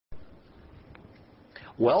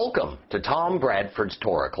Welcome to Tom Bradford's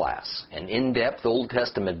Torah class, an in-depth Old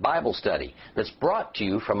Testament Bible study that's brought to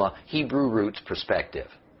you from a Hebrew roots perspective.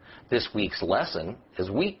 This week's lesson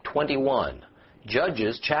is week 21,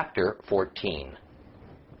 Judges chapter 14.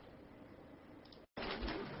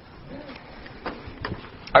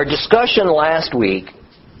 Our discussion last week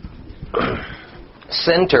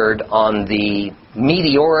centered on the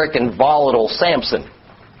meteoric and volatile Samson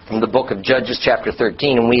from the book of Judges chapter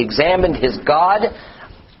 13, and we examined his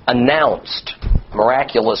God-announced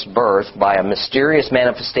miraculous birth by a mysterious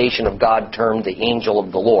manifestation of God termed the angel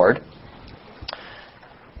of the Lord.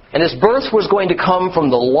 And his birth was going to come from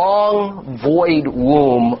the long void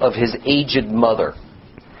womb of his aged mother.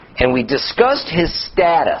 And we discussed his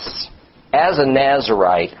status as a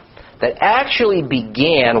Nazirite that actually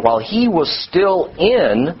began while he was still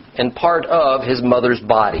in and part of his mother's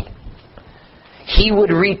body. He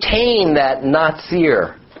would retain that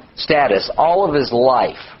Nazir status all of his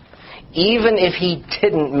life, even if he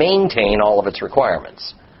didn't maintain all of its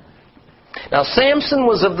requirements. Now, Samson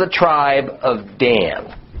was of the tribe of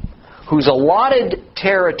Dan, whose allotted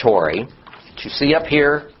territory, that you see up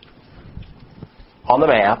here on the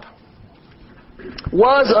map,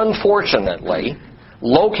 was unfortunately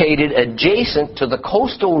located adjacent to the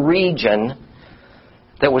coastal region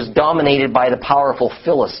that was dominated by the powerful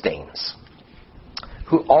Philistines,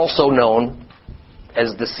 who also known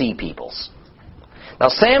as the Sea Peoples. Now,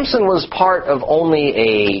 Samson was part of only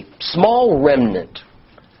a small remnant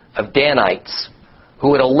of Danites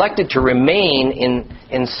who had elected to remain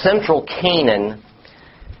in central Canaan,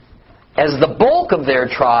 as the bulk of their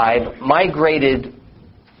tribe migrated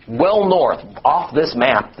well north, off this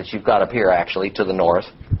map that you've got up here actually, to the north,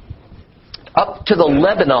 up to the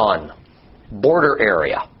Lebanon border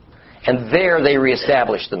area, and there they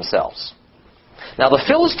reestablished themselves. Now, the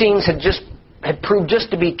Philistines had proved just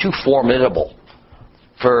to be too formidable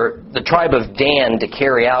for the tribe of Dan to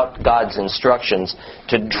carry out God's instructions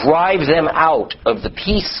to drive them out of the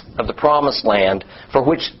peace of the Promised Land for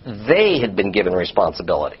which they had been given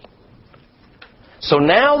responsibility. So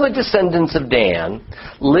now the descendants of Dan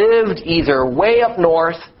lived either way up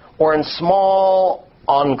north or in small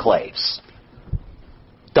enclaves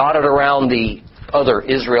dotted around the other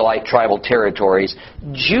Israelite tribal territories.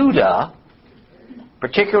 Judah,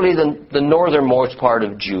 particularly the northernmost part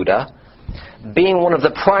of Judah, being one of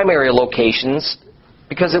the primary locations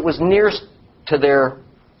because it was nearest to their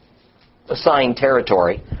assigned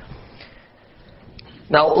territory.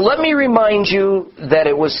 Now, let me remind you that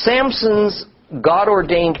it was Samson's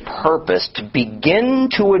God-ordained purpose to begin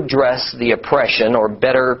to address the oppression, or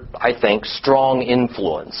better, I think, strong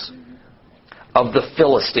influence of the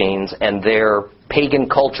Philistines and their pagan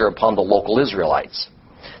culture upon the local Israelites.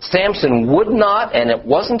 Samson would not, and it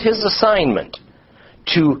wasn't his assignment,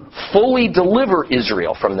 to fully deliver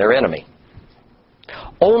Israel from their enemy,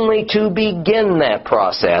 only to begin that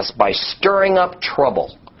process by stirring up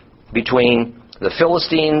trouble between the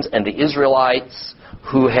Philistines and the Israelites,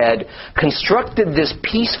 who had constructed this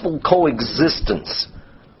peaceful coexistence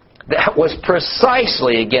that was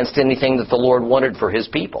precisely against anything that the Lord wanted for His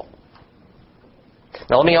people.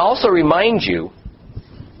 Now, let me also remind you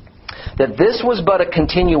that this was but a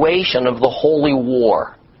continuation of the holy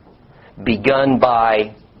war begun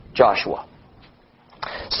by Joshua.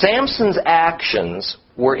 Samson's actions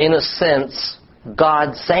were, in a sense,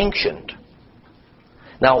 God-sanctioned.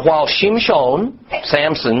 Now, while Shimshon,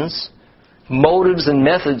 Samson's, motives and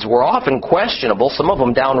methods were often questionable, some of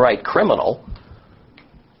them downright criminal,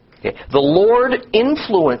 the Lord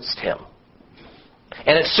influenced him.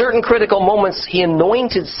 And at certain critical moments, He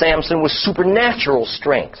anointed Samson with supernatural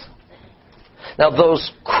strength. Now,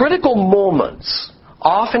 those critical moments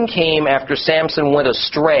often came after Samson went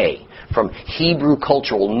astray from Hebrew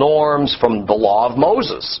cultural norms, from the law of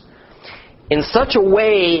Moses, in such a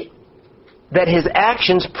way that his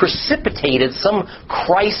actions precipitated some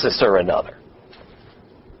crisis or another.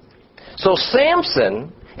 So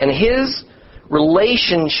Samson and his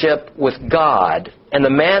relationship with God and the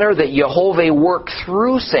manner that Jehovah worked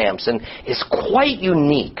through Samson is quite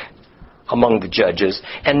unique among the judges,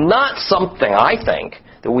 and not something, I think,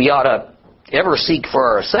 that we ought to ever seek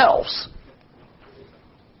for ourselves.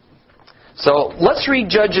 So let's read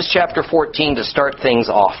Judges chapter 14 to start things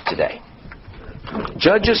off today.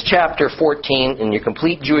 Judges chapter 14 in your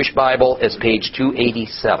complete Jewish Bible is page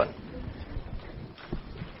 287.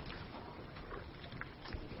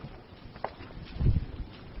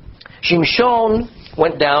 Shimshon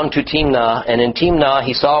went down to Timnah, and in Timnah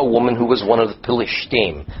he saw a woman who was one of the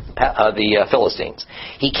Philistines.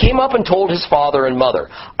 He came up and told his father and mother,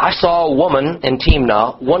 "I saw a woman in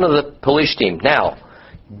Timnah, one of the Philistines. Now,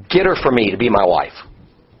 get her for me to be my wife."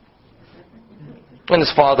 And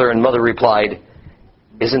his father and mother replied,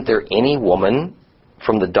 "Isn't there any woman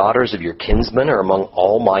from the daughters of your kinsmen or among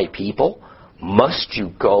all my people? Must you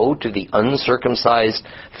go to the uncircumcised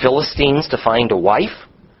Philistines to find a wife?"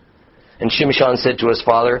 And Shimshon said to his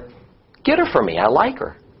father, "Get her for me, I like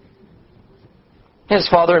her." His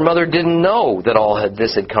father and mother didn't know that all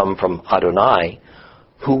this had come from Adonai,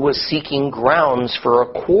 who was seeking grounds for a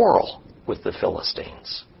quarrel with the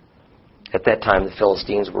Philistines. At that time, the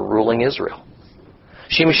Philistines were ruling Israel.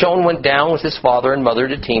 Shimshon went down with his father and mother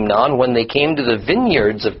to Timnah, and when they came to the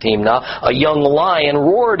vineyards of Timnah, a young lion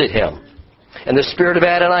roared at him. And the spirit of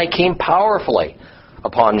Adonai came powerfully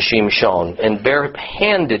upon Shimshon, and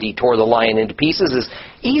bare-handed he tore the lion into pieces as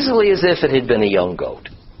easily as if it had been a young goat.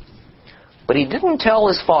 But he didn't tell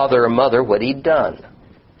his father or mother what he'd done.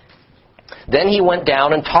 Then he went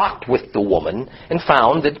down and talked with the woman and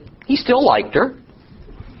found that he still liked her.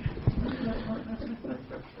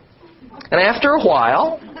 And after a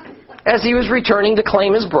while, as he was returning to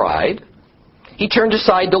claim his bride, he turned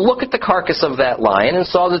aside to look at the carcass of that lion and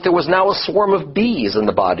saw that there was now a swarm of bees in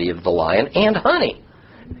the body of the lion and honey.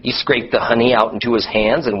 He scraped the honey out into his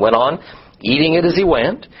hands and went on eating it as he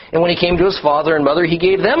went. And when he came to his father and mother, he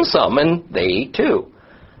gave them some, and they ate too.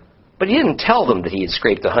 But he didn't tell them that he had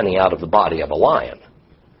scraped the honey out of the body of a lion.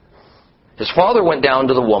 His father went down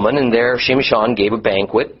to the woman, and there Shimshon gave a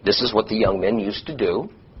banquet. This is what the young men used to do.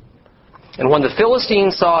 And when the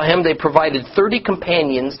Philistines saw him, they provided 30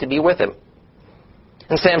 companions to be with him.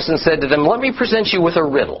 And Samson said to them, "Let me present you with a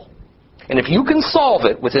riddle. And if you can solve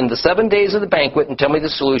it within the 7 days of the banquet and tell me the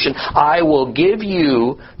solution, I will give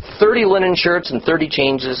you 30 linen shirts and 30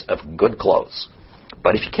 changes of good clothes.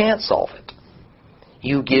 But if you can't solve it,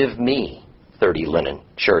 you give me 30 linen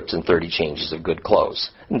shirts and 30 changes of good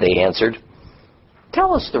clothes." And they answered,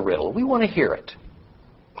 "Tell us the riddle. We want to hear it."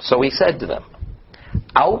 So he said to them,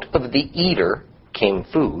 "Out of the eater came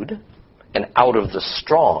food, and out of the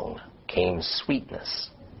strong came sweetness."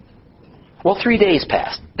 Well, 3 days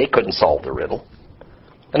passed. They couldn't solve the riddle.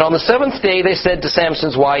 And on the 7th day, they said to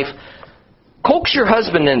Samson's wife, "Coax your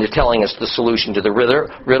husband into telling us the solution to the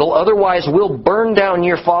riddle, otherwise we'll burn down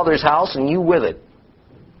your father's house and you with it.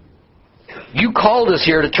 You called us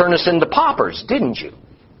here to turn us into paupers, didn't you?"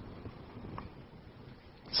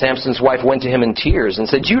 Samson's wife went to him in tears and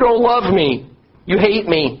said, "You don't love me. You hate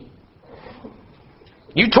me.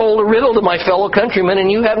 You told a riddle to my fellow countrymen,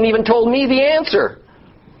 and you haven't even told me the answer."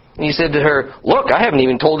 And he said to her, "Look, I haven't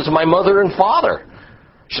even told it to my mother and father.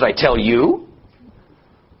 Should I tell you?"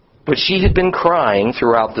 But she had been crying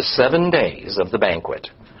throughout the 7 days of the banquet.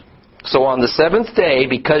 So on the 7th day,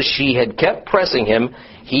 because she had kept pressing him,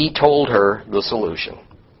 he told her the solution.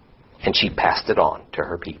 And she passed it on to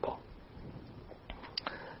her people.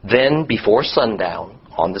 Then, before sundown,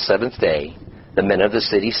 on the 7th day, the men of the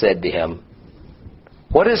city said to him,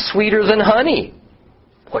 "What is sweeter than honey?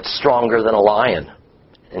 What's stronger than a lion?"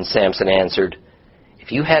 And Samson answered, "If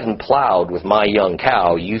you hadn't plowed with my young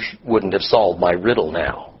cow, you wouldn't have solved my riddle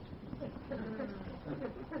now."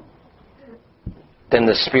 Then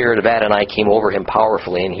the spirit of Adonai came over him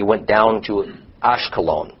powerfully, and he went down to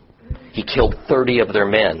Ashkelon. He killed 30 of their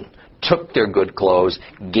men, took their good clothes,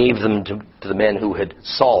 gave them to the men who had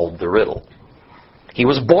solved the riddle. He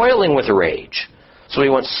was boiling with rage, so he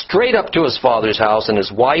went straight up to his father's house, and his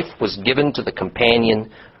wife was given to the companion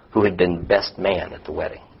who had been best man at the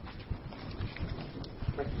wedding.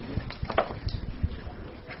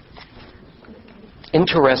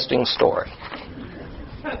 Interesting story.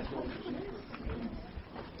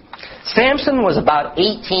 Samson was about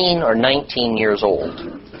 18 or 19 years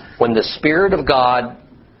old when the Spirit of God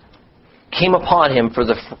came upon him for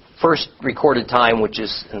the first recorded time, which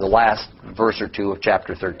is in the last verse or two of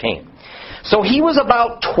chapter 13. So he was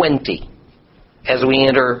about 20 as we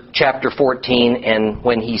enter chapter 14, and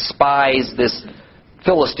when he spies this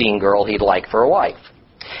Philistine girl he'd like for a wife.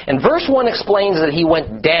 And verse 1 explains that he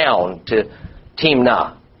went down to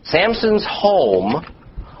Timnah. Samson's home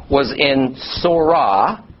was in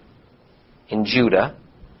Sorah, in Judah,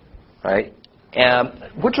 right,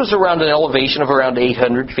 which was around an elevation of around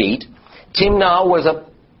 800 feet. Timnah was a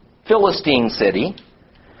Philistine city,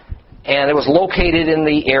 and it was located in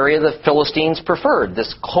the area the Philistines preferred,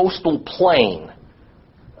 this coastal plain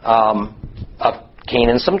of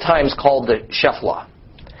Canaan, sometimes called the Shephelah.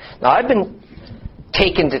 Now, I've been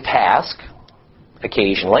taken to task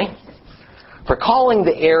occasionally for calling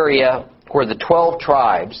the area where the 12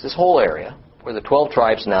 tribes, this whole area, where the 12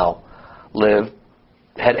 tribes now live,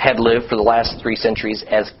 had lived for the last 3 centuries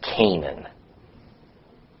as Canaan.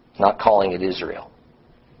 Not calling it Israel.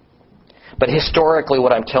 But historically,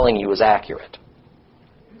 what I'm telling you is accurate.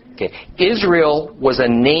 Okay. Israel was a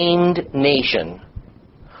named nation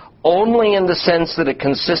only in the sense that it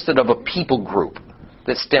consisted of a people group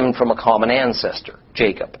that stemmed from a common ancestor,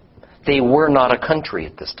 Jacob. They were not a country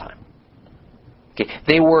at this time. Okay.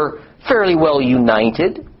 They were fairly well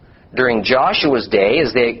united during Joshua's day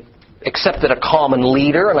as they accepted a common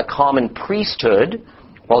leader and a common priesthood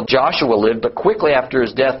while Joshua lived, but quickly after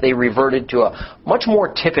his death they reverted to a much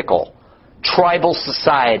more typical tribal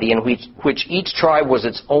society in which each tribe was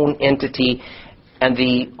its own entity, and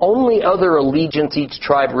the only other allegiance each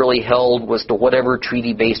tribe really held was to whatever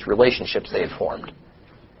treaty-based relationships they had formed.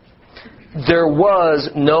 There was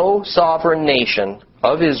no sovereign nation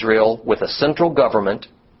of Israel with a central government,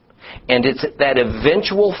 and it's that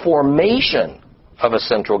eventual formation of a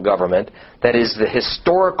central government that is the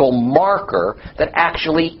historical marker that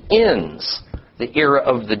actually ends the era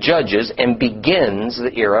of the judges and begins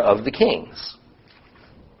the era of the kings.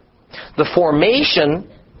 The formation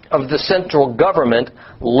of the central government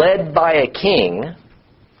led by a king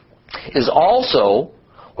is also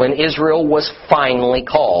when Israel was finally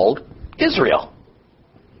called Israel.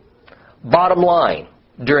 Bottom line,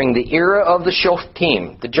 during the era of the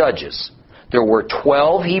Shoftim, the judges, there were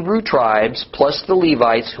 12 Hebrew tribes plus the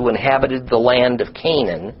Levites who inhabited the land of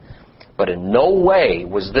Canaan, but in no way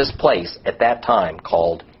was this place at that time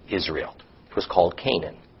called Israel. It was called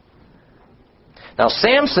Canaan. Now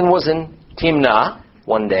Samson was in Timnah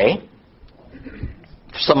one day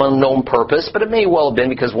for some unknown purpose, but it may well have been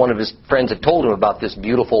because one of his friends had told him about this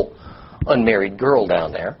beautiful unmarried girl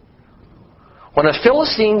down there. When this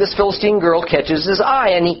Philistine girl catches his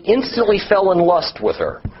eye, and he instantly fell in lust with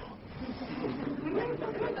her.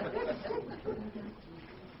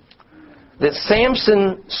 That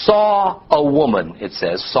Samson saw a woman, it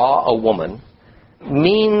says, saw a woman,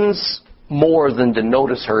 means more than to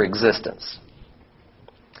notice her existence.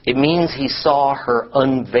 It means he saw her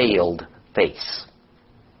unveiled face.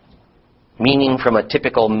 Meaning from a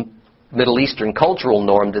typical Middle Eastern cultural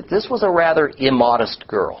norm that this was a rather immodest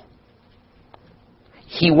girl.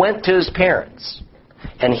 He went to his parents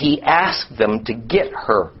and he asked them to get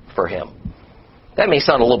her for him. That may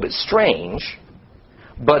sound a little bit strange,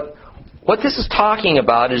 but what this is talking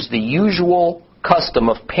about is the usual custom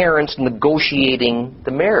of parents negotiating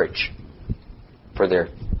the marriage for their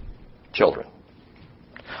children.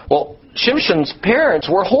 Well, Shimshon's parents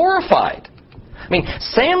were horrified. I mean,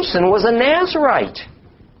 Samson was a Nazirite.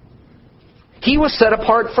 He was set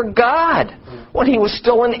apart for God when he was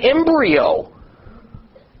still an embryo.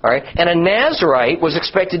 All right? And a Nazirite was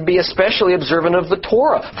expected to be especially observant of the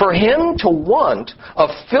Torah. For him to want a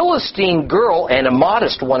Philistine girl, and a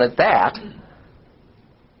modest one at that,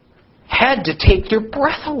 had to take their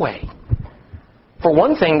breath away. For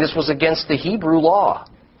one thing, this was against the Hebrew law.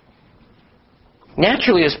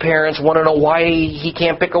 Naturally, his parents want to know why he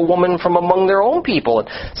can't pick a woman from among their own people. And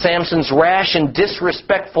Samson's rash and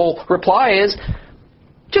disrespectful reply is,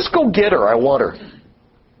 just go get her, I want her.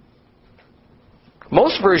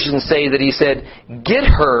 Most versions say that he said, get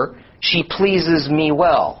her, she pleases me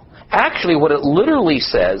well. Actually, what it literally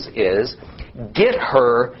says is, get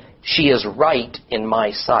her, she is right in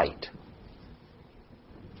my sight.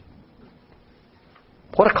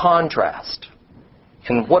 What a contrast.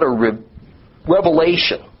 And what a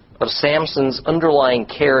revelation of Samson's underlying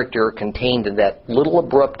character contained in that little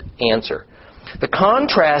abrupt answer. The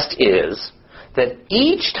contrast is that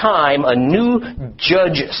each time a new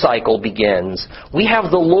judge cycle begins, we have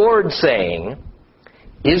the Lord saying,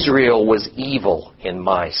 Israel was evil in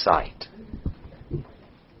my sight.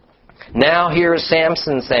 Now here is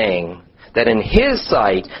Samson saying that in his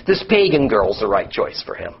sight, this pagan girl's the right choice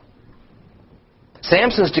for him.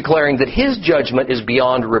 Samson's declaring that his judgment is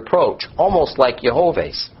beyond reproach, almost like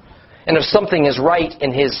Jehovah's. And if something is right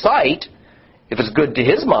in his sight, if it's good to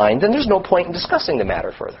his mind, then there's no point in discussing the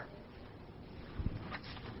matter further.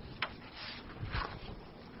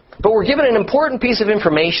 But we're given an important piece of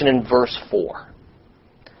information in verse 4.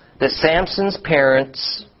 That Samson's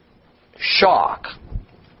parents' shock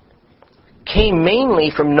came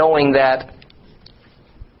mainly from knowing that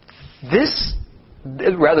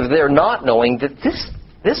they're not knowing that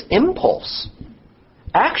this impulse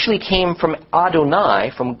actually came from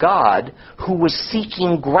Adonai, from God, who was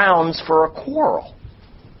seeking grounds for a quarrel.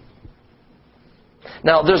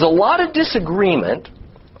 Now, there's a lot of disagreement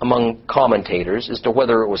among commentators as to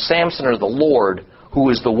whether it was Samson or the Lord who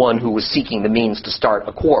was the one who was seeking the means to start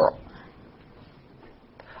a quarrel.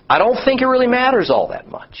 I don't think it really matters all that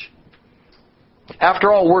much.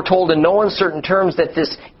 After all, we're told in no uncertain terms that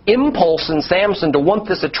this impulse in Samson to want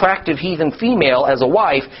this attractive heathen female as a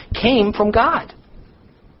wife came from God.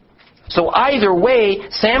 So either way,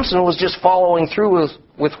 Samson was just following through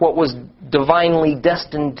with what was divinely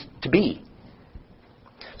destined to be.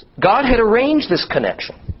 God had arranged this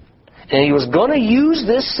connection. And he was going to use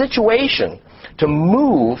this situation to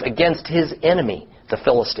move against his enemy, the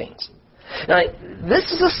Philistines. Now,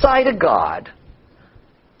 this is a side of God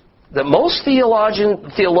that most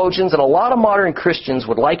theologians and a lot of modern Christians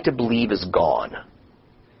would like to believe is gone.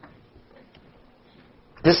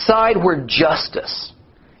 This side where justice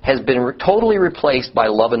has been totally replaced by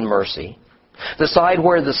love and mercy. The side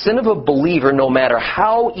where the sin of a believer, no matter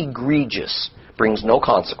how egregious, brings no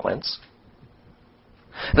consequence.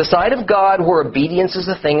 The side of God where obedience is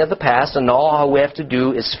a thing of the past and all we have to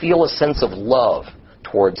do is feel a sense of love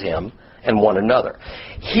towards him and one another.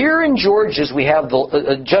 Here in Judges, we have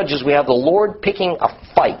the Lord picking a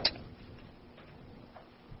fight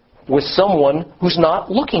with someone who's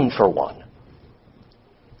not looking for one.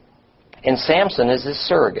 And Samson is his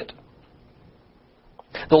surrogate.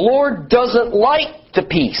 The Lord doesn't like the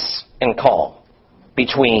peace and calm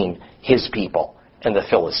between his people and the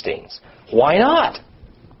Philistines. Why not?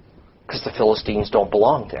 Because the Philistines don't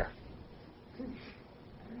belong there.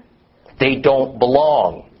 They don't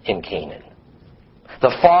belong in Canaan.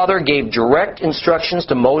 The Father gave direct instructions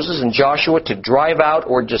to Moses and Joshua to drive out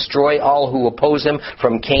or destroy all who oppose him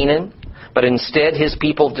from Canaan, but instead his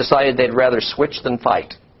people decided they'd rather switch than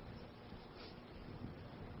fight.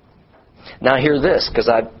 Now hear this, because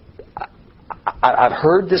I've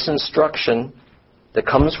heard this instruction that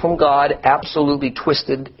comes from God absolutely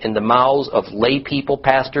twisted in the mouths of lay people,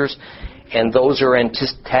 pastors, and those who are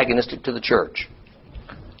antagonistic to the church.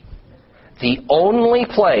 The only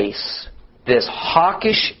place this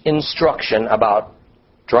hawkish instruction about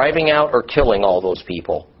driving out or killing all those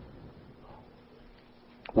people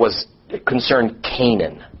concerned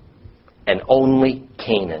Canaan, and only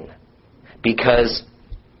Canaan. Because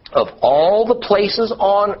of all the places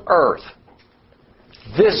on earth,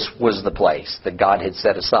 this was the place that God had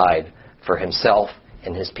set aside for himself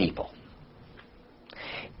and his people.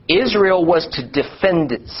 Israel was to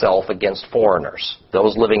defend itself against foreigners,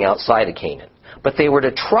 those living outside of Canaan. But they were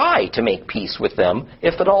to try to make peace with them,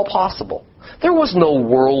 if at all possible. There was no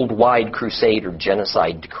worldwide crusade or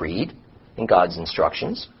genocide decreed in God's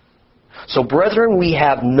instructions. So, brethren, we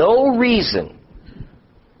have no reason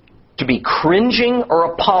to be cringing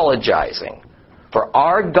or apologizing for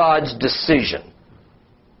our God's decision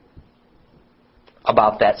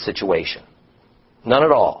about that situation. None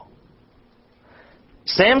at all.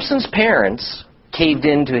 Samson's parents caved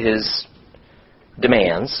into his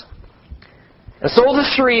demands, and so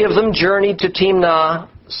the three of them journeyed to Timnah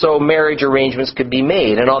so marriage arrangements could be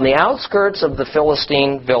made. And on the outskirts of the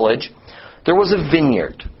Philistine village, there was a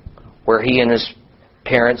vineyard where he and his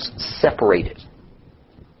parents separated.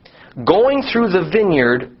 Going through the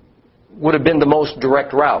vineyard would have been the most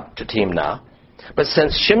direct route to Timnah, but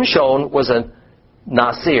since Shimshon was a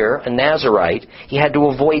Nazir, a Nazirite, he had to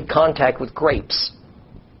avoid contact with grapes.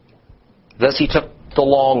 Thus he took the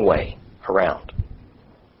long way around.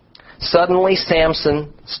 Suddenly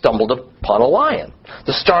Samson stumbled upon a lion.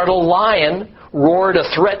 The startled lion roared a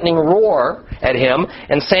threatening roar at him,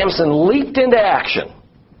 and Samson leaped into action.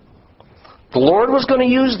 The Lord was going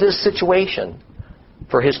to use this situation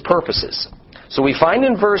for his purposes. So we find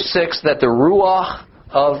in verse 6 that the Ruach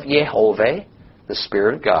of Yehovah, the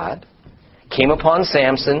Spirit of God, came upon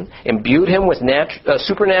Samson, imbued him with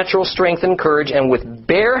supernatural strength and courage, and with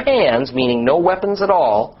bare hands, meaning no weapons at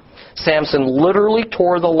all, Samson literally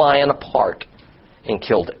tore the lion apart and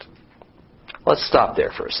killed it. Let's stop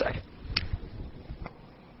there for a second.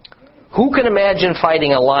 Who can imagine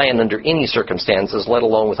fighting a lion under any circumstances, let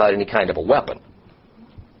alone without any kind of a weapon?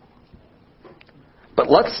 But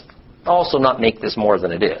let's also not make this more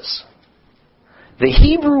than it is. The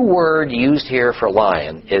Hebrew word used here for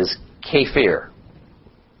lion is kefir.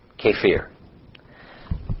 Kefir.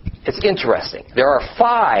 It's interesting. There are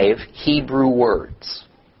 5 Hebrew words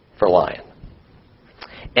for lion.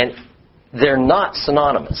 And they're not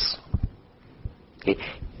synonymous. Okay.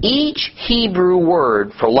 Each Hebrew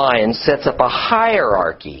word for lion sets up a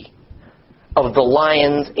hierarchy of the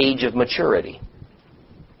lion's age of maturity.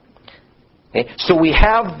 Okay. So we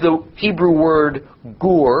have the Hebrew word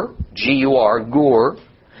gur, G-U-R, gur,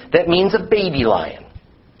 that means a baby lion,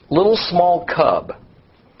 little small cub.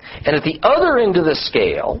 And at the other end of the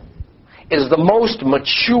scale is the most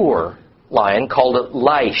mature lion called a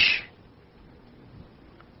laish.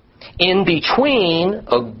 In between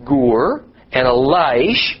a gur and a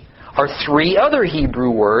laish are 3 other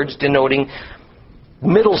Hebrew words denoting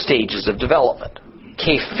middle stages of development.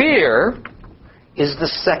 Kefir is the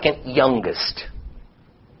second youngest.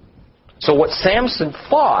 So what Samson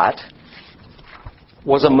fought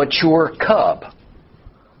was a mature cub,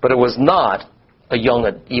 but it was not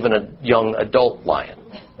even a young adult lion.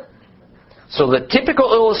 So the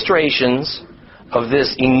typical illustrations of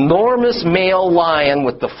this enormous male lion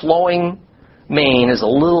with the flowing mane is a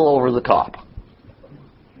little over the top.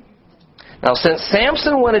 Now, since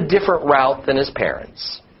Samson went a different route than his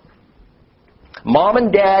parents, Mom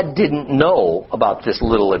and Dad didn't know about this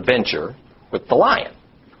little adventure with the lion.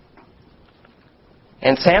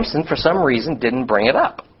 And Samson, for some reason, didn't bring it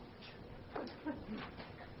up.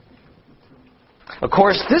 Of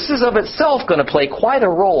course, this is of itself going to play quite a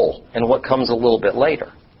role in what comes a little bit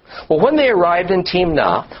later. Well, when they arrived in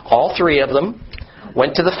Timnah, all three of them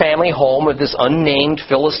went to the family home of this unnamed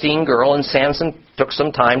Philistine girl, and Samson took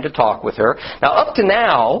some time to talk with her. Now, up to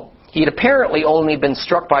now, he had apparently only been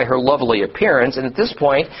struck by her lovely appearance, and at this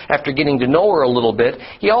point, after getting to know her a little bit,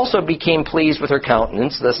 he also became pleased with her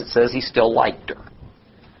countenance. Thus it says he still liked her.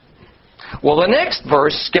 Well, the next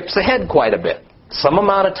verse skips ahead quite a bit. Some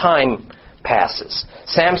amount of time passes.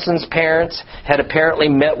 Samson's parents had apparently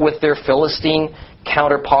met with their Philistine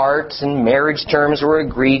counterparts, and marriage terms were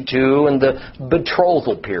agreed to, and the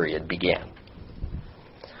betrothal period began.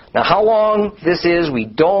 Now, how long this is, we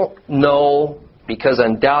don't know, because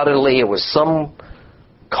undoubtedly it was some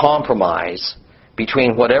compromise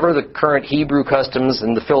between whatever the current Hebrew customs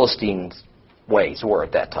and the Philistine ways were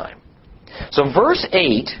at that time. So verse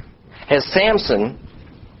 8 has Samson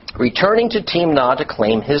returning to Timnah to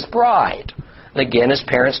claim his bride. And again, his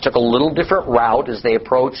parents took a little different route as they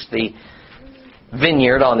approached the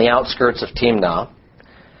vineyard on the outskirts of Timnah.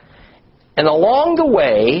 And along the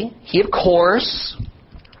way, he, of course,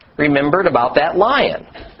 remembered about that lion.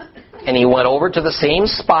 And he went over to the same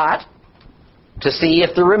spot to see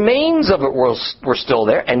if the remains of it were still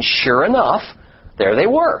there. And sure enough, there they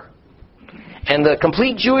were. And the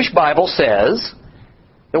complete Jewish Bible says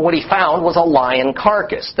that what he found was a lion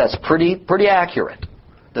carcass. That's pretty accurate.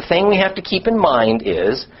 The thing we have to keep in mind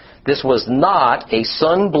is this was not a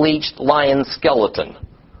sun-bleached lion skeleton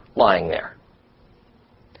lying there.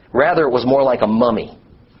 Rather, it was more like a mummy.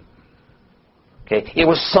 Okay? It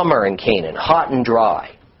was summer in Canaan, hot and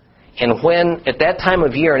dry. And when, at that time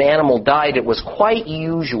of year, an animal died, it was quite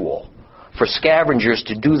usual for scavengers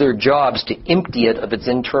to do their jobs to empty it of its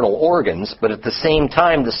internal organs, but at the same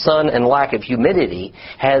time, the sun and lack of humidity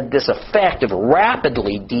had this effect of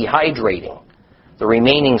rapidly dehydrating the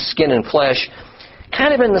remaining skin and flesh,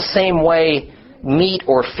 kind of in the same way meat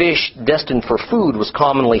or fish destined for food was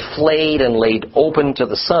commonly flayed and laid open to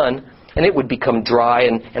the sun, and it would become dry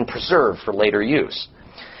and preserved for later use.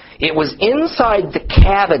 It was inside the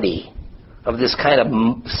cavity of this kind of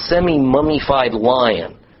semi-mummified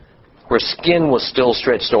lion, where skin was still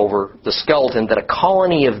stretched over the skeleton, that a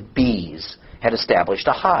colony of bees had established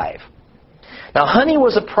a hive. Now, honey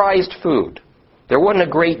was a prized food. There wasn't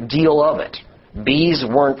a great deal of it. Bees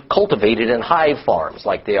weren't cultivated in hive farms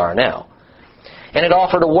like they are now. And it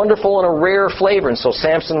offered a wonderful and a rare flavor, and so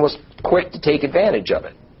Samson was quick to take advantage of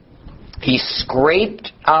it. He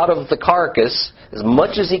scraped out of the carcass as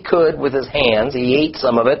much as he could with his hands. He ate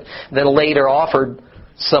some of it, then later offered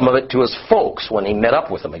some of it to his folks when he met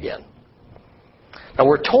up with them again. Now,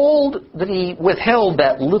 we're told that he withheld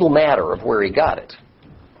that little matter of where he got it,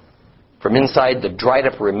 from inside the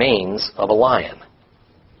dried-up remains of a lion.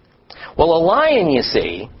 Well, a lion, you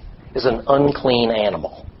see, is an unclean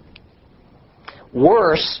animal.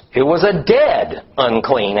 Worse, it was a dead,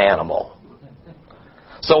 unclean animal.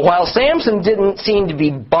 So while Samson didn't seem to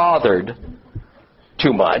be bothered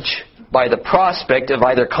too much by the prospect of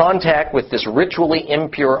either contact with this ritually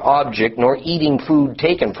impure object nor eating food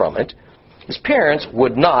taken from it, his parents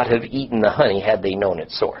would not have eaten the honey had they known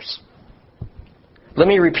its source. Let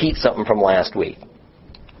me repeat something from last week.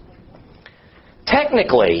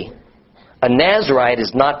 Technically, a Nazirite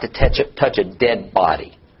is not to touch a dead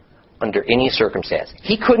body under any circumstance.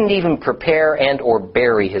 He couldn't even prepare and or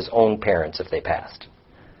bury his own parents if they passed.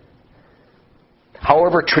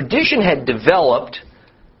 However, tradition had developed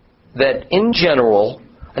that, in general,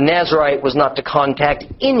 a Nazirite was not to contact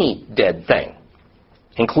any dead thing,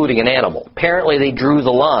 including an animal. Apparently, they drew the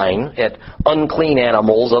line at unclean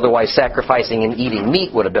animals, otherwise sacrificing and eating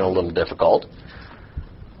meat would have been a little difficult.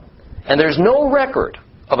 And there's no record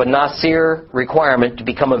of a Nazir requirement to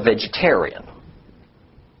become a vegetarian,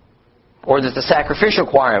 or that the sacrificial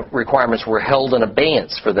requirements were held in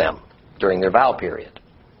abeyance for them during their vow period.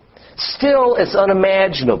 Still, it's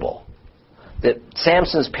unimaginable that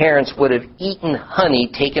Samson's parents would have eaten honey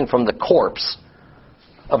taken from the corpse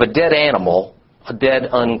of a dead animal, a dead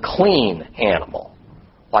unclean animal,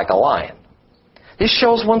 like a lion. This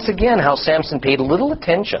shows once again how Samson paid little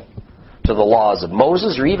attention to the laws of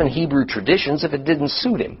Moses or even Hebrew traditions if it didn't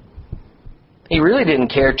suit him. He really didn't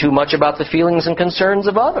care too much about the feelings and concerns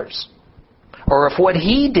of others, or if what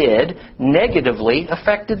he did negatively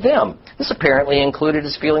affected them. This apparently included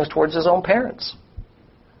his feelings towards his own parents.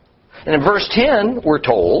 And in verse 10, we're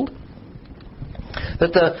told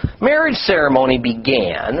that the marriage ceremony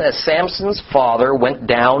began as Samson's father went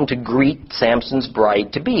down to greet Samson's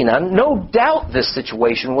bride-to-be. Now, no doubt this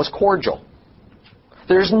situation was cordial.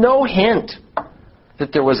 There's no hint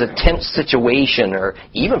that there was a tense situation or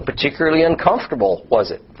even particularly uncomfortable, was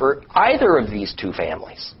it, for either of these two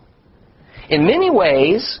families. In many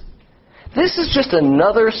ways, this is just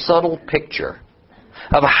another subtle picture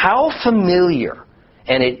of how familiar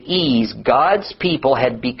and at ease God's people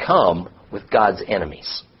had become with God's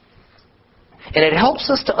enemies. And it helps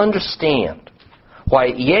us to understand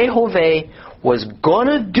why Yehovah was going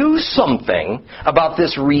to do something about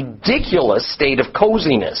this ridiculous state of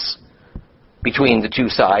coziness between the two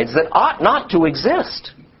sides that ought not to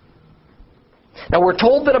exist. Now, we're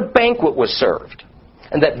told that a banquet was served,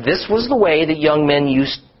 and that this was the way that young men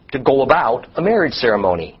used to go about a marriage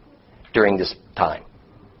ceremony during this time.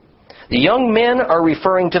 The young men are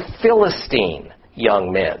referring to Philistine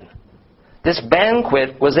young men. This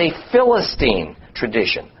banquet was a Philistine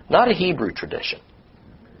tradition, not a Hebrew tradition.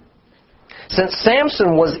 Since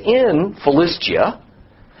Samson was in Philistia,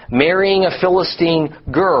 marrying a Philistine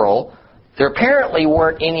girl, there apparently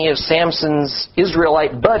weren't any of Samson's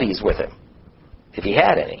Israelite buddies with him, if he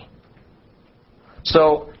had any.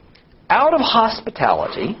 So, out of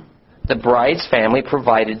hospitality, the bride's family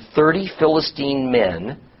provided 30 Philistine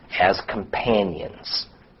men as companions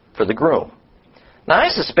for the groom. Now, I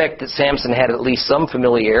suspect that Samson had at least some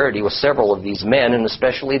familiarity with several of these men, and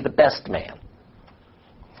especially the best man.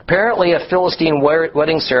 Apparently, a Philistine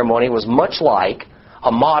wedding ceremony was much like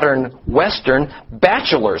a modern Western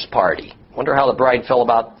bachelor's party. Wonder how the bride felt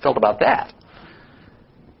about that.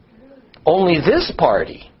 Only this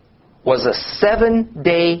party was a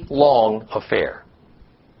 7-day-long affair.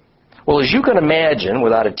 Well, as you can imagine,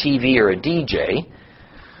 without a TV or a DJ,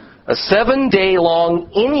 a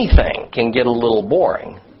 7-day-long anything can get a little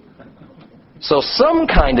boring. So some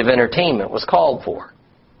kind of entertainment was called for.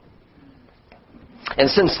 And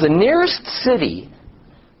since the nearest city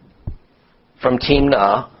from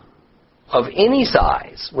Timnah of any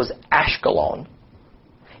size was Ashkelon,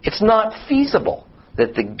 it's not feasible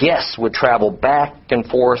that the guests would travel back and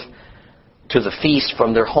forth to the feast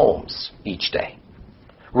from their homes each day.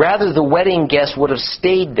 Rather, the wedding guests would have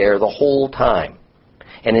stayed there the whole time.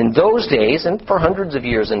 And in those days, and for hundreds of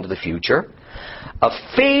years into the future, a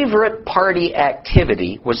favorite party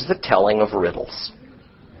activity was the telling of riddles.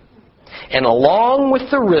 And along with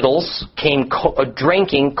the riddles came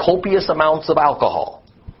drinking copious amounts of alcohol.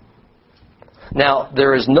 Now,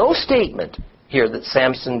 there is no statement here that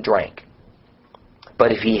Samson drank.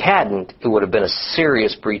 But if he hadn't, it would have been a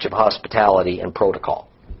serious breach of hospitality and protocol.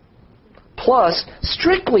 Plus,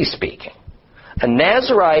 strictly speaking, a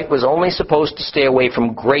Nazirite was only supposed to stay away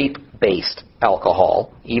from grape-based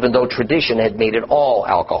alcohol, even though tradition had made it all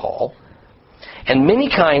alcohol. And many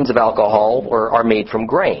kinds of alcohol are made from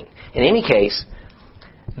grain. In any case,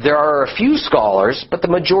 there are a few scholars, but the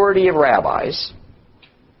majority of rabbis,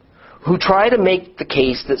 who try to make the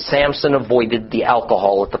case that Samson avoided the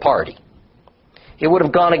alcohol at the party. It would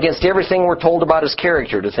have gone against everything we're told about his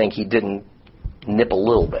character to think he didn't nip a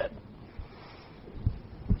little bit.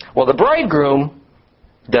 Well, the bridegroom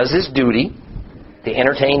does his duty to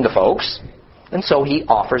entertain the folks, and so he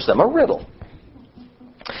offers them a riddle.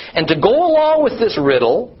 And to go along with this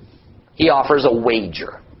riddle, he offers a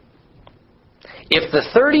wager. If the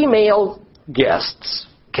 30 male guests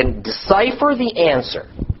can decipher the answer,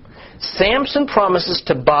 Samson promises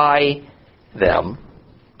to buy them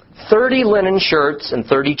 30 linen shirts and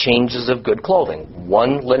 30 changes of good clothing.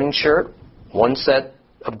 One linen shirt, one set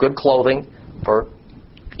of good clothing for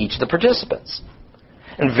each of the participants.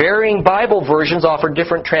 And varying Bible versions offer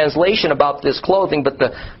different translation about this clothing, but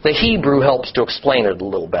the Hebrew helps to explain it a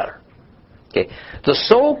little better. Okay. The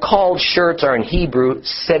so-called shirts are in Hebrew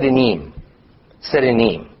sedinim.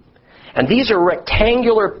 And these are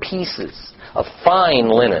rectangular pieces of fine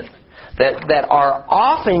linen that are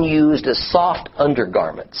often used as soft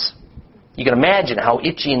undergarments. You can imagine how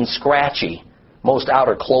itchy and scratchy most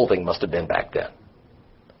outer clothing must have been back then.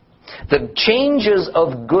 The changes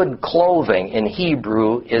of good clothing in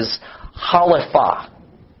Hebrew is halifah,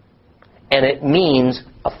 and it means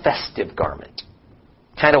a festive garment.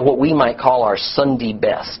 Kind of what we might call our Sunday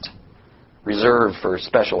best, reserved for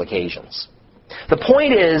special occasions. The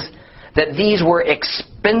point is that these were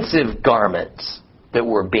expensive garments that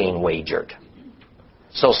were being wagered.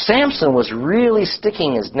 So Samson was really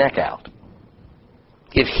sticking his neck out.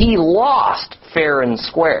 If he lost fair and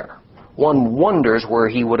square, one wonders where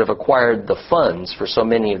he would have acquired the funds for so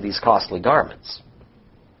many of these costly garments.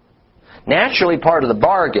 Naturally, part of the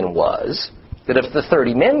bargain was that if the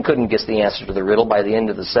 30 men couldn't guess the answer to the riddle by the end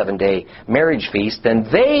of the 7-day marriage feast, then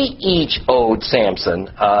they each owed Samson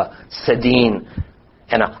a sedin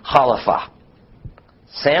and a halafah.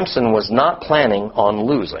 Samson was not planning on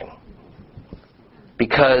losing,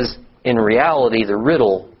 because in reality the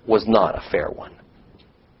riddle was not a fair one.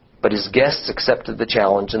 But his guests accepted the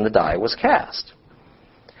challenge and the die was cast.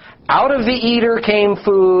 Out of the eater came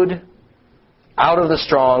food, out of the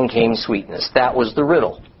strong came sweetness. That was the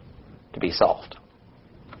riddle to be solved.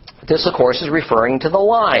 This, of course, is referring to the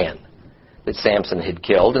lion that Samson had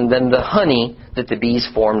killed, and then the honey that the bees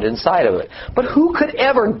formed inside of it. But who could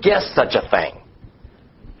ever guess such a thing?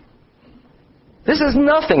 This is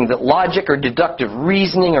nothing that logic or deductive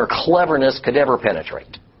reasoning or cleverness could ever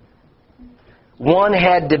penetrate. One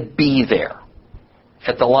had to be there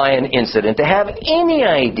at the lion incident to have any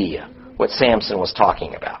idea what Samson was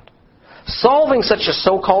talking about. Solving such a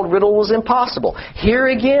so-called riddle was impossible. Here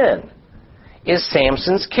again is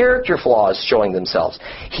Samson's character flaws showing themselves.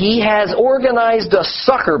 He has organized a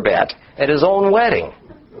sucker bet at his own wedding.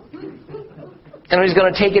 And he's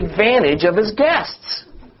going to take advantage of his guests.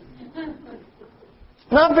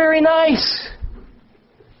 Not very nice.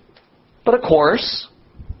 But of course,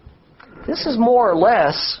 this is more or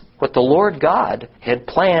less what the Lord God had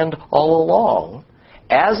planned all along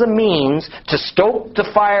as a means to stoke the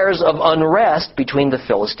fires of unrest between the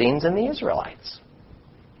Philistines and the Israelites.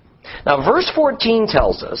 Now, verse 14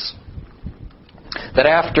 tells us that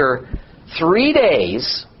after 3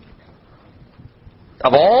 days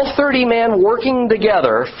of all 30 men working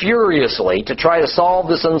together furiously to try to solve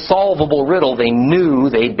this unsolvable riddle, they knew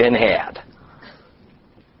they'd been had.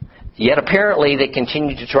 Yet apparently they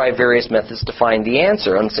continued to try various methods to find the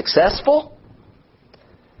answer. Unsuccessful,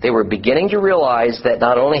 they were beginning to realize that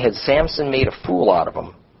not only had Samson made a fool out of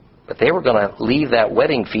them, but they were going to leave that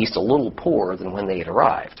wedding feast a little poorer than when they had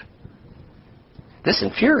arrived. This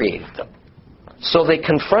infuriated them. So they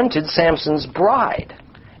confronted Samson's bride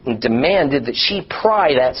and demanded that she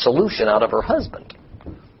pry that solution out of her husband.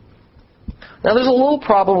 Now there's a little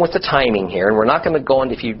problem with the timing here, and we're not going to go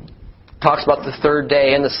into, if you talks about the 3rd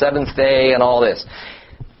day and the 7th day and all this.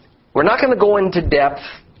 We're not going to go into depth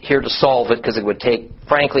here to solve it, because it would take,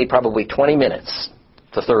 frankly, probably 20 minutes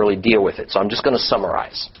to thoroughly deal with it. So I'm just going to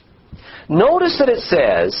summarize. Notice that it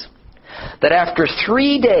says that after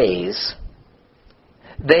 3 days,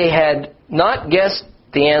 they had not guessed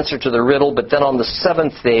the answer to the riddle, but then on the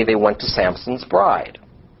 7th day, they went to Samson's bride.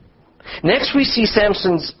 Next, we see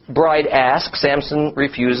Samson's bride ask. Samson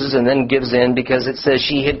refuses and then gives in because it says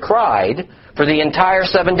she had cried for the entire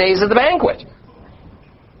 7 days of the banquet.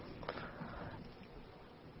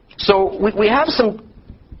 So we have some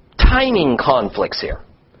timing conflicts here.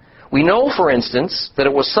 We know, for instance, that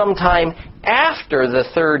it was sometime after the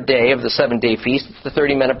 3rd day of the 7-day feast that the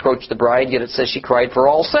 30 men approached the bride, yet it says she cried for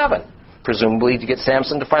all 7, presumably to get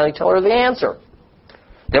Samson to finally tell her the answer.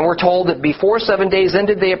 Then we're told that before 7 days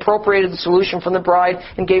ended, they appropriated the solution from the bride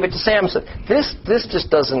and gave it to Samson. This just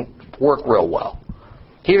doesn't work real well.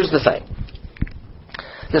 Here's the thing.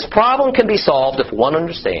 This problem can be solved if one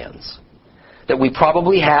understands that we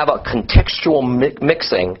probably have a contextual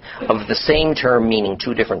mixing of the same term meaning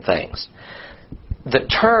 2 different things. The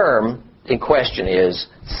term in question is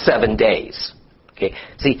 7 days. Okay.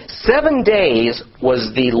 See, 7 days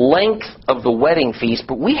was the length of the wedding feast,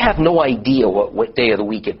 but we have no idea what day of the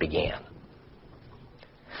week it began.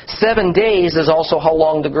 7 days is also how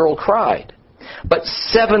long the girl cried. But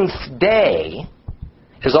 7th day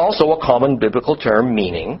is also a common biblical term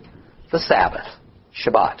meaning the Sabbath,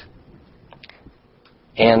 Shabbat,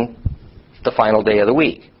 and the final day of the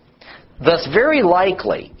week. Thus, very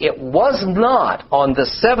likely, it was not on the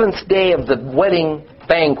 7th day of the wedding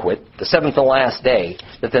banquet, the 7th and last day,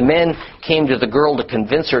 that the men came to the girl to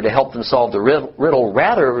convince her to help them solve the riddle.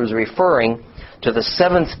 Rather, it was referring to the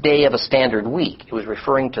 7th day of a standard week. It was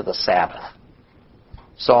referring to the Sabbath.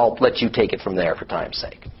 So I'll let you take it from there for time's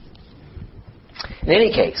sake. In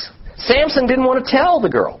any case, Samson didn't want to tell the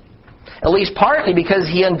girl, at least partly because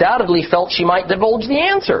he undoubtedly felt she might divulge the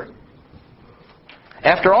answer.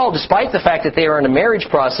 After all, despite the fact that they were in a marriage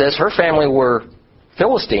process, her family were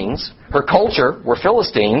Philistines, her culture were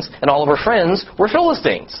Philistines, and all of her friends were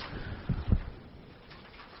Philistines.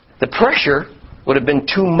 The pressure would have been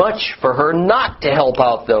too much for her not to help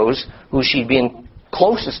out those who she'd been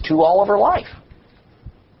closest to all of her life.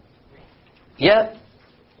 Yet,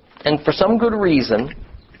 and for some good reason,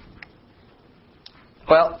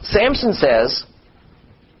 well, Samson says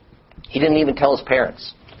he didn't even tell his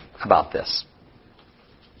parents about this.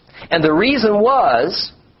 And the reason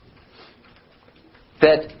was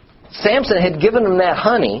that Samson had given him that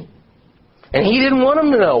honey, and he didn't want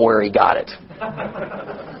him to know where he got it.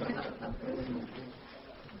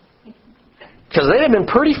 Because they'd have been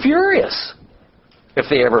pretty furious if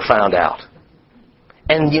they ever found out.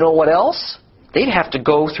 And you know what else? They'd have to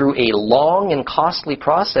go through a long and costly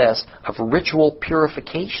process of ritual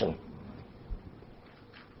purification.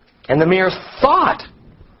 And the mere thought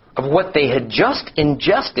of what they had just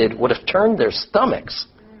ingested would have turned their stomachs.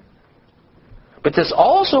 But this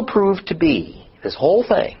also proved to be, this whole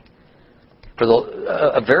thing,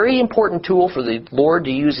 a very important tool for the Lord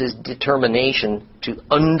to use His determination to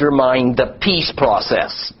undermine the peace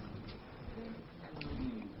process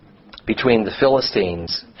between the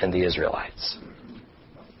Philistines and the Israelites.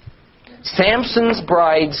 Samson's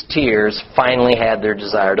bride's tears finally had their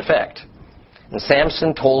desired effect. And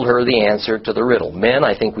Samson told her the answer to the riddle. Men,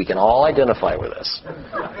 I think we can all identify with this.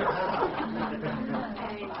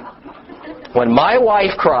 When my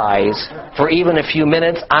wife cries for even a few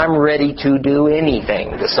minutes, I'm ready to do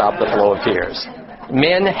anything to stop the flow of tears.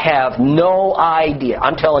 Men have no idea.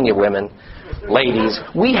 I'm telling you, women, ladies,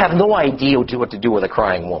 we have no idea what to do with a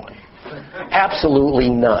crying woman. Absolutely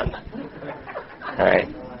none. All right?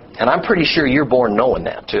 And I'm pretty sure you're born knowing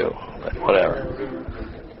that, too. But whatever.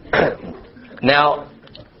 Now,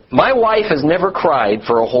 my wife has never cried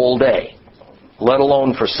for a whole day, let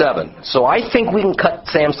alone for 7. So I think we can cut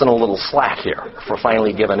Samson a little slack here for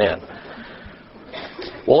finally giving in.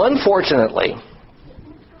 Well, unfortunately,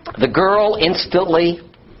 the girl instantly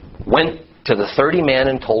went to the 30 men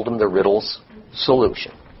and told them the riddle's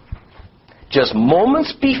solution. Just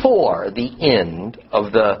moments before the end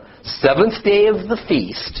of the 7th day of the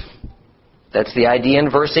feast, that's the idea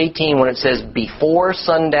in verse 18 when it says, before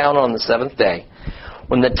sundown on the 7th day,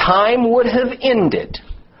 when the time would have ended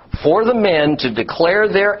for the men to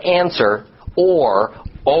declare their answer, or,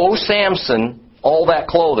 O Samson, all that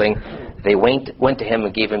clothing, they went to him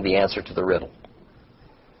and gave him the answer to the riddle.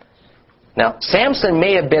 Now, Samson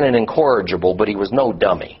may have been an incorrigible, but he was no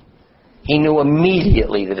dummy. He knew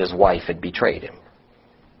immediately that his wife had betrayed him.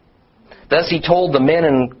 Thus he told the men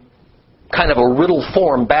in kind of a riddle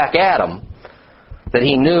form back at him that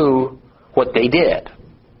he knew what they did.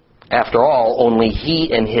 After all, only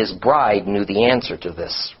he and his bride knew the answer to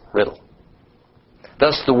this riddle.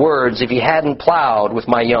 Thus the words, if you hadn't plowed with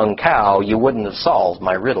my young cow, you wouldn't have solved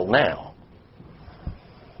my riddle now.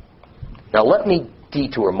 Now let me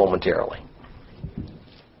detour momentarily.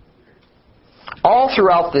 All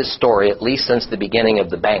throughout this story, at least since the beginning of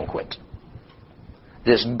the banquet,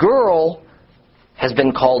 this girl has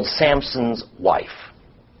been called Samson's wife.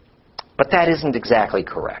 But that isn't exactly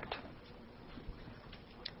correct.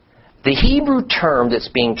 The Hebrew term that's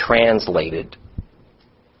being translated,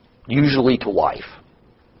 usually to wife,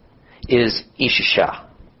 is Isha.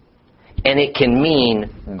 And it can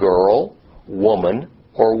mean girl, woman,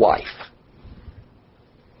 or wife.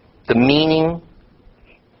 The meaning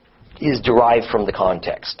is derived from the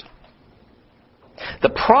context. The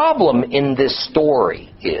problem in this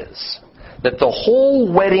story is that the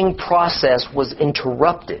whole wedding process was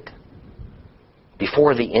interrupted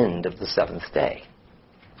before the end of the 7th day.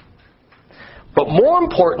 But more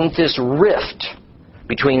important, this rift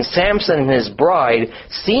between Samson and his bride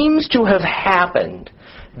seems to have happened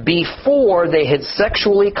before they had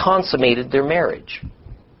sexually consummated their marriage.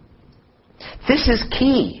 This is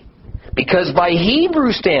key, because by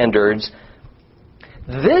Hebrew standards,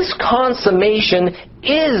 this consummation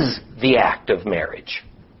is the act of marriage.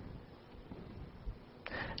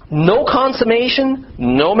 No consummation,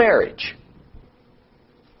 no marriage.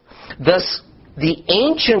 Thus, the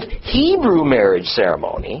ancient Hebrew marriage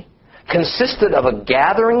ceremony consisted of a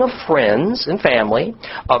gathering of friends and family,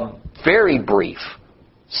 a very brief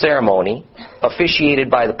ceremony officiated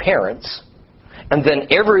by the parents, and then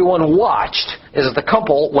everyone watched as the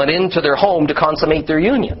couple went into their home to consummate their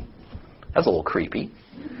union. That's a little creepy.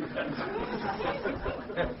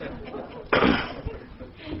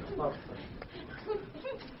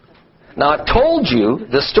 Now, I told you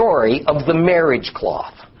the story of the marriage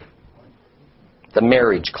cloth. The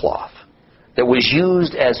marriage cloth that was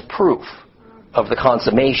used as proof of the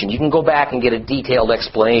consummation. You can go back and get a detailed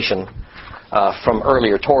explanation from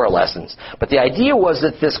earlier Torah lessons. But the idea was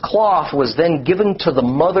that this cloth was then given to the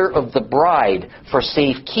mother of the bride for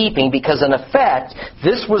safekeeping, because in effect,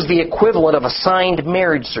 this was the equivalent of a signed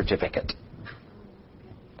marriage certificate.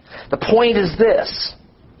 The point is this.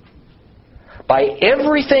 By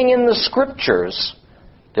everything in the Scriptures,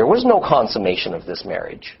 there was no consummation of this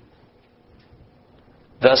marriage.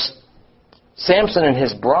 Thus, Samson and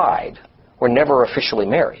his bride were never officially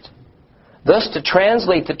married. Thus, to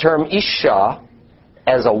translate the term Isha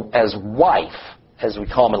as wife, as we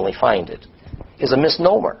commonly find it, is a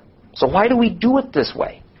misnomer. So why do we do it this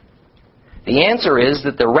way? The answer is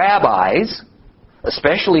that the rabbis,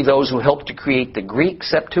 especially those who helped to create the Greek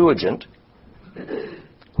Septuagint,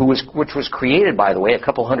 which was created, by the way, a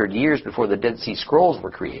couple hundred years before the Dead Sea Scrolls were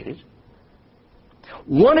created,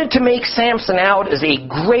 wanted to make Samson out as a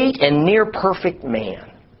great and near-perfect man,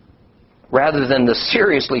 rather than the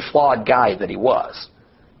seriously flawed guy that he was.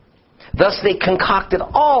 Thus, they concocted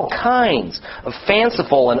all kinds of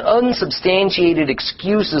fanciful and unsubstantiated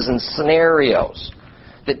excuses and scenarios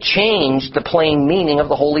that changed the plain meaning of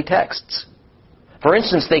the holy texts. For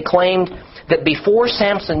instance, they claimed that before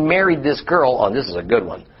Samson married this girl, oh, this is a good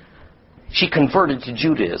one, she converted to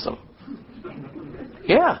Judaism.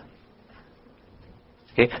 Yeah.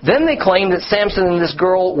 Okay. Then they claimed that Samson and this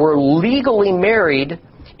girl were legally married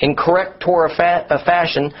in correct Torah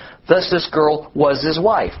fashion, thus this girl was his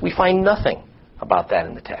wife. We find nothing about that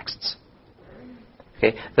in the texts.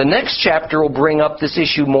 Okay. The next chapter will bring up this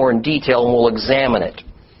issue more in detail, and we'll examine it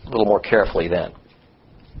a little more carefully then.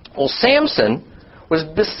 Well, Samson was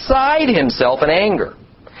beside himself in anger.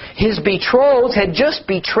 His betrothed had just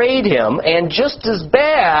betrayed him, and just as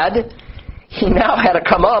bad, he now had to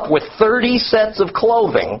come up with 30 sets of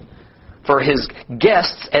clothing for his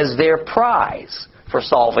guests as their prize for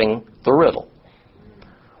solving the riddle.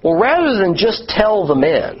 Well, rather than just tell the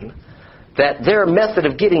men that their method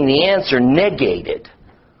of getting the answer negated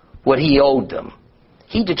what he owed them,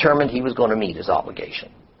 he determined he was going to meet his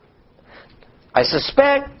obligation. I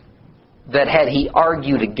suspect that had he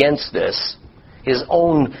argued against this, his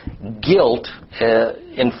own guilt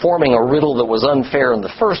in forming a riddle that was unfair in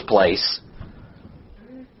the first place,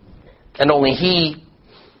 and only he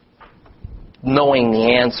knowing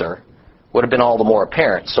the answer, would have been all the more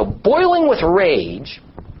apparent. So, boiling with rage,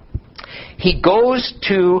 he goes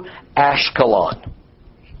to Ashkelon.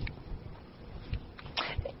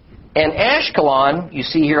 And Ashkelon, you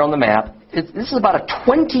see here on the map, this is about a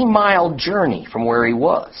 20-mile journey from where he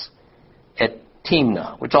was at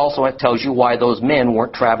Timnah, which also tells you why those men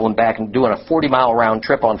weren't traveling back and doing a 40-mile round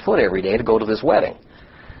trip on foot every day to go to this wedding.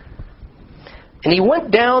 And he went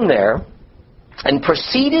down there and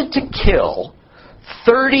proceeded to kill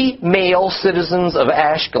 30 male citizens of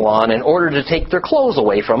Ashkelon in order to take their clothes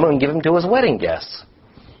away from him and give them to his wedding guests.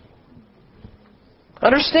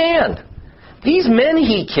 Understand, these men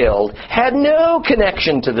he killed had no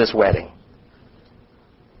connection to this wedding.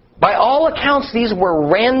 By all accounts, these were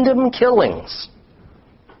random killings.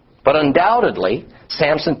 But undoubtedly,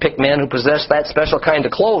 Samson picked men who possessed that special kind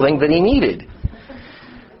of clothing that he needed.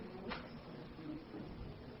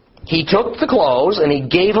 He took the clothes and he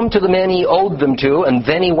gave them to the men he owed them to, and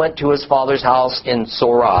then he went to his father's house in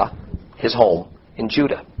Sorah, his home in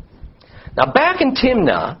Judah. Now back in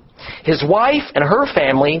Timnah, his wife and her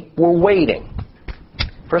family were waiting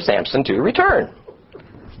for Samson to return.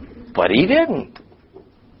 But he didn't.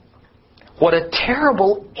 What a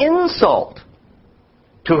terrible insult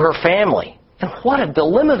to her family. And what a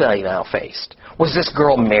dilemma they now faced. Was this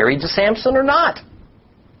girl married to Samson or not?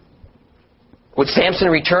 Would Samson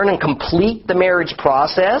return and complete the marriage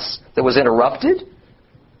process that was interrupted?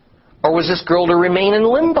 Or was this girl to remain in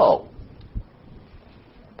limbo?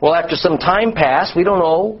 Well, after some time passed, we don't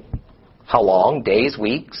know how long, days,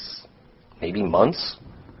 weeks, maybe months,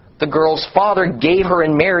 the girl's father gave her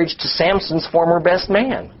in marriage to Samson's former best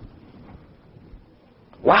man.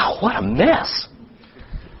 Wow, what a mess.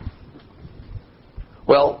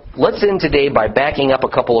 Well, let's end today by backing up a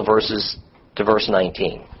couple of verses to verse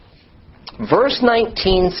 19. Verse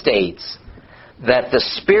 19 states that the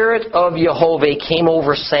Spirit of Jehovah came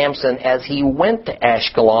over Samson as he went to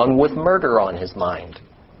Ashkelon with murder on his mind.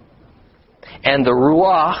 And the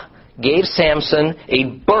Ruach gave Samson a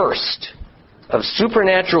burst of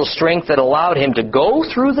supernatural strength that allowed him to go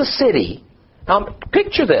through the city. Now,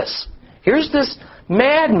 picture this. Here's this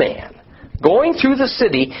madman going through the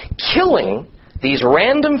city, killing these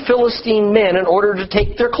random Philistine men in order to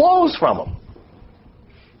take their clothes from them.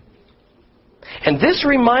 And this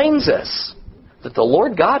reminds us that the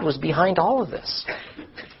Lord God was behind all of this.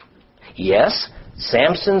 Yes,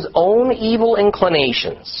 Samson's own evil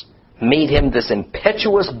inclinations made him this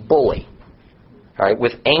impetuous bully. All right,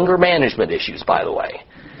 with anger management issues, by the way.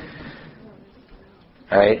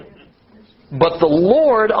 All right. But the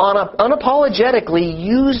Lord unapologetically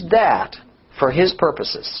used that for His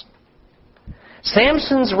purposes.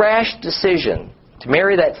 Samson's rash decision to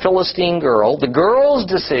marry that Philistine girl, the girl's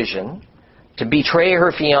decision to betray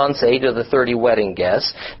her fiancé to the 30 wedding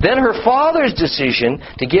guests, then her father's decision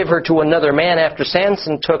to give her to another man after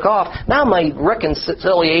Samson took off, now made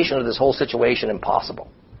reconciliation of this whole situation impossible.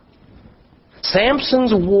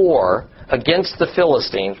 Samson's war against the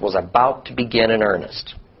Philistines was about to begin in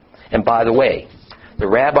earnest. And by the way, the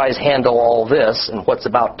rabbis handle all this and what's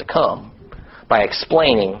about to come by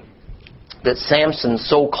explaining that Samson's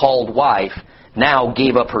so-called wife now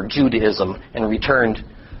gave up her Judaism and returned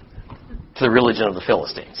to the religion of the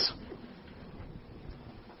Philistines.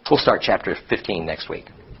 We'll start chapter 15 next week.